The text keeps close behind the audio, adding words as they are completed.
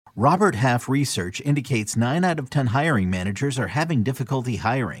Robert Half research indicates 9 out of 10 hiring managers are having difficulty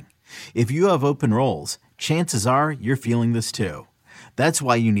hiring. If you have open roles, chances are you're feeling this too. That's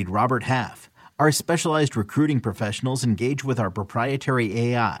why you need Robert Half. Our specialized recruiting professionals engage with our proprietary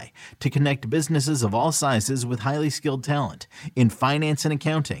AI to connect businesses of all sizes with highly skilled talent in finance and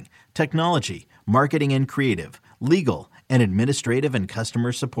accounting, technology, marketing and creative, legal, and administrative and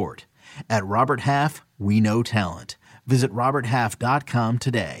customer support. At Robert Half, we know talent. Visit roberthalf.com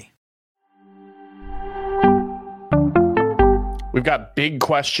today. We've got big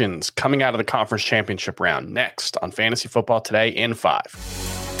questions coming out of the conference championship round next on Fantasy Football Today in 5.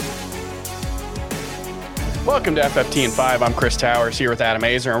 Welcome to FFT in 5. I'm Chris Towers here with Adam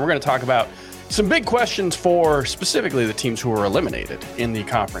Azer, and we're going to talk about some big questions for specifically the teams who were eliminated in the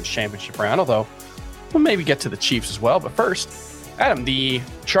conference championship round, although we'll maybe get to the Chiefs as well. But first, Adam, the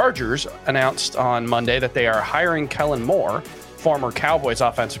Chargers announced on Monday that they are hiring Kellen Moore, former Cowboys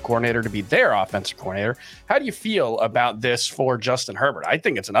offensive coordinator, to be their offensive coordinator. How do you feel about this for Justin Herbert? I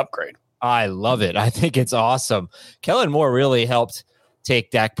think it's an upgrade. I love it. I think it's awesome. Kellen Moore really helped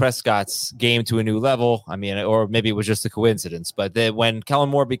take Dak Prescott's game to a new level. I mean, or maybe it was just a coincidence, but when Kellen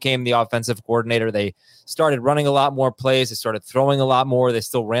Moore became the offensive coordinator, they started running a lot more plays. They started throwing a lot more. They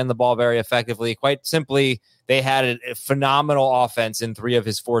still ran the ball very effectively. Quite simply, they had a phenomenal offense in 3 of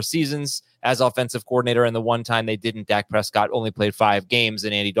his 4 seasons as offensive coordinator. And the one time they didn't, Dak Prescott only played 5 games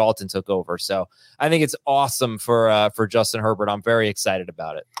and Andy Dalton took over. So I think it's awesome for Justin Herbert. I'm very excited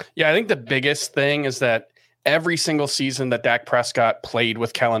about it. Yeah, I think the biggest thing is that every single season that Dak Prescott played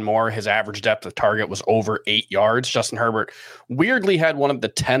with Kellen Moore, his average depth of target was over 8 yards. Justin Herbert weirdly had one of the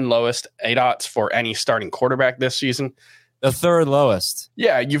 10 lowest ADOTs for any starting quarterback this season. The 3rd lowest.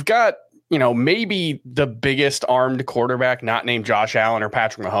 Yeah, you've got, maybe the biggest armed quarterback not named Josh Allen or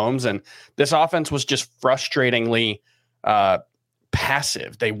Patrick Mahomes, and this offense was just frustratingly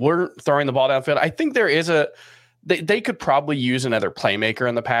passive. They weren't throwing the ball downfield. I think there is They could probably use another playmaker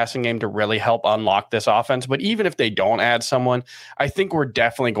in the passing game to really help unlock this offense. But even if they don't add someone, I think we're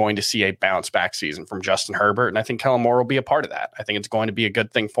definitely going to see a bounce back season from Justin Herbert. And I think Kellen Moore will be a part of that. I think it's going to be a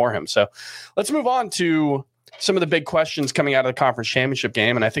good thing for him. So let's move on to some of the big questions coming out of the conference championship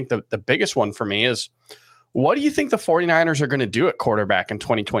game. And I think the biggest one for me is, what do you think the 49ers are going to do at quarterback in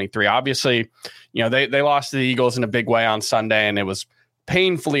 2023? Obviously, they lost to the Eagles in a big way on Sunday, and it was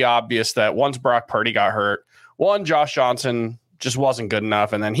painfully obvious that once Brock Purdy got hurt, Josh Johnson just wasn't good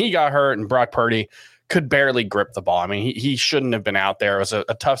enough, and then he got hurt, and Brock Purdy could barely grip the ball. I mean, he shouldn't have been out there. It was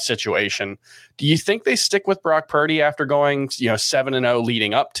a tough situation. Do you think they stick with Brock Purdy after going 7-0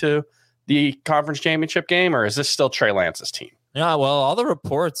 leading up to the conference championship game, or is this still Trey Lance's team? Yeah, well, all the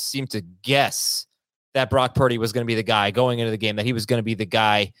reports seem to guess that Brock Purdy was going to be the guy going into the game, that he was going to be the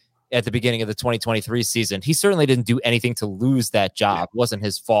guy at the beginning of the 2023 season. He certainly didn't do anything to lose that job. It wasn't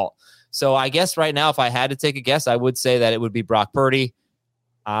his fault. So I guess right now, if I had to take a guess, I would say that it would be Brock Purdy.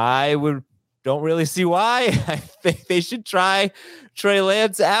 Don't really see why. I think they should try Trey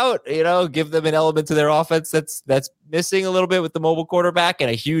Lance out, give them an element to their offense that's missing a little bit with the mobile quarterback and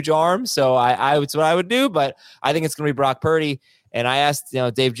a huge arm. So that's what I would do, but I think it's going to be Brock Purdy. And I asked,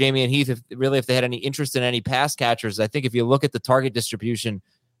 Dave, Jamie, and Heath if they had any interest in any pass catchers. I think if you look at the target distribution,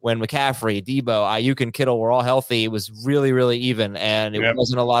 when McCaffrey, Debo, Ayuk, and Kittle were all healthy, it was really, really even, and it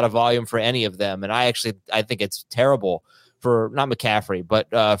wasn't a lot of volume for any of them. And I think it's terrible for not McCaffrey, but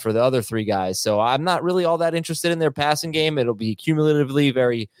for the other 3 guys. So I'm not really all that interested in their passing game. It'll be cumulatively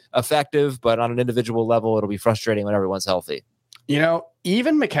very effective, but on an individual level, it'll be frustrating when everyone's healthy.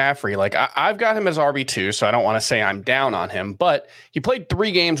 Even McCaffrey, I've got him as RB2, so I don't want to say I'm down on him, but he played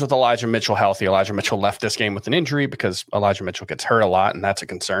 3 games with Elijah Mitchell healthy. Elijah Mitchell left this game with an injury because Elijah Mitchell gets hurt a lot, and that's a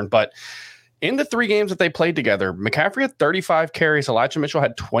concern. But in the 3 games that they played together, McCaffrey had 35 carries. Elijah Mitchell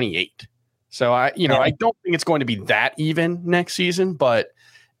had 28. So I don't think it's going to be that even next season, but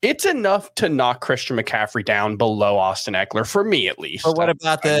it's enough to knock Christian McCaffrey down below Austin Eckler, for me at least. But what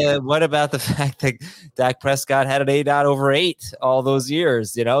about the fact that Dak Prescott had an ADOT over 8 all those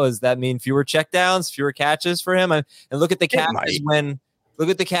years? Does that mean fewer checkdowns, fewer catches for him? And look at the catches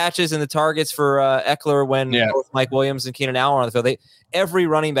and the targets for Eckler when both Mike Williams and Keenan Allen are on the field. Every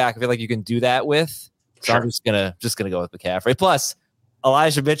running back, I feel like you can do that with. So sure. I'm just gonna go with McCaffrey. Plus,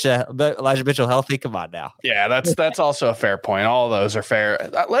 Elijah Mitchell healthy. Come on now. Yeah, that's also a fair point. All of those are fair.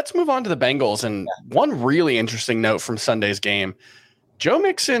 Let's move on to the Bengals. And one really interesting note from Sunday's game, Joe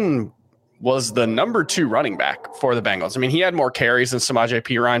Mixon was the number 2 running back for the Bengals. I mean, he had more carries than Samaje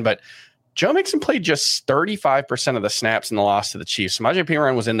Perine, but Joe Mixon played just 35% of the snaps in the loss to the Chiefs. Samaje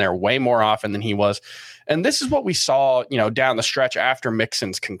Perine was in there way more often than he was. And this is what we saw, down the stretch after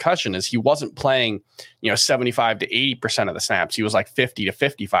Mixon's concussion is he wasn't playing, 75 to 80% of the snaps. He was like 50 to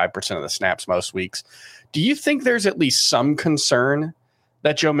 55% of the snaps most weeks. Do you think there's at least some concern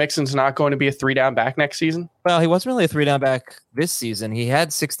that Joe Mixon's not going to be a 3-down back next season? Well, he wasn't really a 3-down back this season. He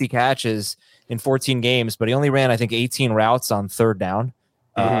had 60 catches in 14 games, but he only ran, I think, 18 routes on third down,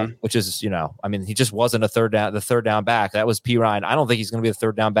 which is, he just wasn't the third down back. That was P. Ryan. I don't think he's going to be a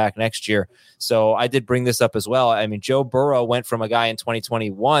third down back next year. So I did bring this up as well. I mean, Joe Burrow went from a guy in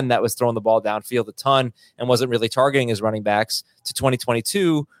 2021 that was throwing the ball downfield a ton and wasn't really targeting his running backs to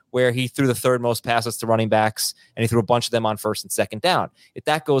 2022, where he threw the third most passes to running backs, and he threw a bunch of them on first and second down. If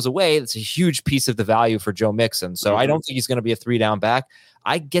that goes away, that's a huge piece of the value for Joe Mixon. So I don't think he's going to be a 3-down back.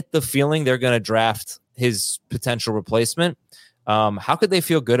 I get the feeling they're going to draft his potential replacement. How could they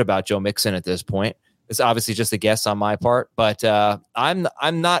feel good about Joe Mixon at this point? It's obviously just a guess on my part, but I'm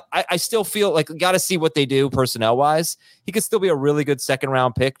not. I still feel like got to see what they do personnel wise. He could still be a really good second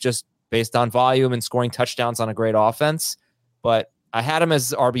round pick just based on volume and scoring touchdowns on a great offense, but I had him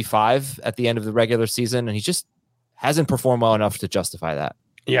as RB5 at the end of the regular season, and he just hasn't performed well enough to justify that.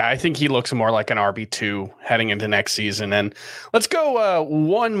 Yeah, I think he looks more like an RB2 heading into next season. And let's go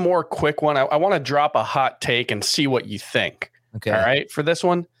one more quick one. I want to drop a hot take and see what you think. Okay. All right. For this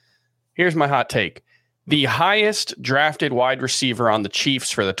one, here's my hot take. The highest drafted wide receiver on the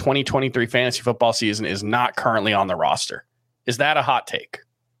Chiefs for the 2023 fantasy football season is not currently on the roster. Is that a hot take?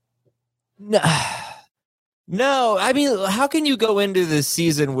 No, I mean, how can you go into this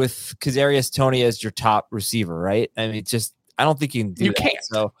season with Kadarius Toney as your top receiver, right? I mean, I don't think you can do that. You can't.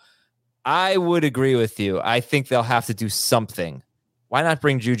 So I would agree with you. I think they'll have to do something. Why not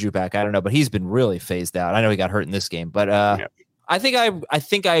bring Juju back? I don't know, but he's been really phased out. I know he got hurt in this game, but I think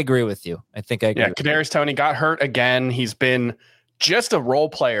I agree with you. I think I agree. Yeah, Kadarius Toney got hurt again. He's been just a role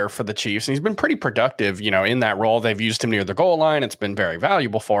player for the Chiefs, and he's been pretty productive, in that role. They've used him near the goal line. It's been very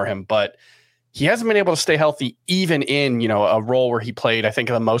valuable for him, but he hasn't been able to stay healthy even in, a role where he played. I think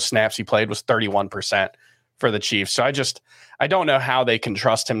the most snaps he played was 31% for the Chiefs. So I don't know how they can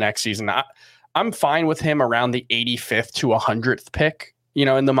trust him next season. I'm fine with him around the 85th to 100th pick,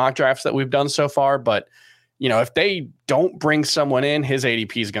 in the mock drafts that we've done so far. But, if they don't bring someone in, his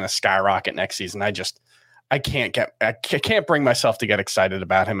ADP is going to skyrocket next season. I can't bring myself to get excited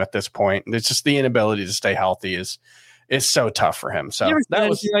about him at this point. It's just the inability to stay healthy is so tough for him. So that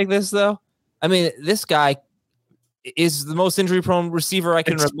was like this though. I mean, this guy is the most injury-prone receiver I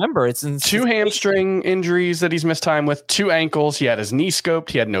can remember. It's 2 hamstring injuries that he's missed time with, 2 ankles. He had his knee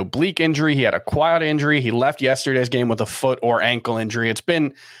scoped. He had an oblique injury. He had a quad injury. He left yesterday's game with a foot or ankle injury. It's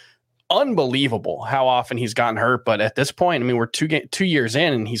been unbelievable how often he's gotten hurt. But at this point, I mean, we're 2 years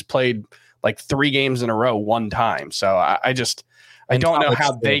in, and he's played like 3 games in a row one time. So I don't know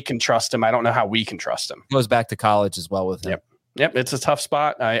how they can trust him. I don't know how we can trust him. Goes back to college as well with him. Yep, it's a tough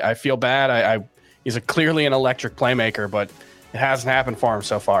spot. I feel bad. He's clearly an electric playmaker, but it hasn't happened for him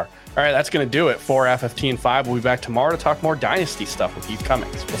so far. All right, that's going to do it for FFT5. We'll be back tomorrow to talk more Dynasty stuff with Heath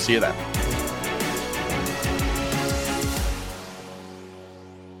Cummings. We'll see you then.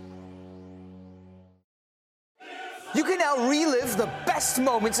 You can now relive the best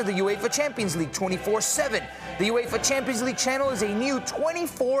moments of the UEFA Champions League 24/7. The UEFA Champions League channel is a new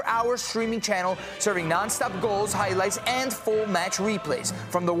 24-hour streaming channel serving non-stop goals, highlights, and full match replays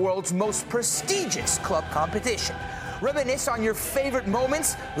from the world's most prestigious club competition. Reminisce on your favorite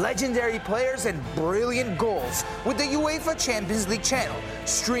moments, legendary players, and brilliant goals with the UEFA Champions League channel,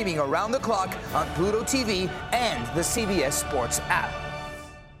 streaming around the clock on Pluto TV and the CBS Sports app.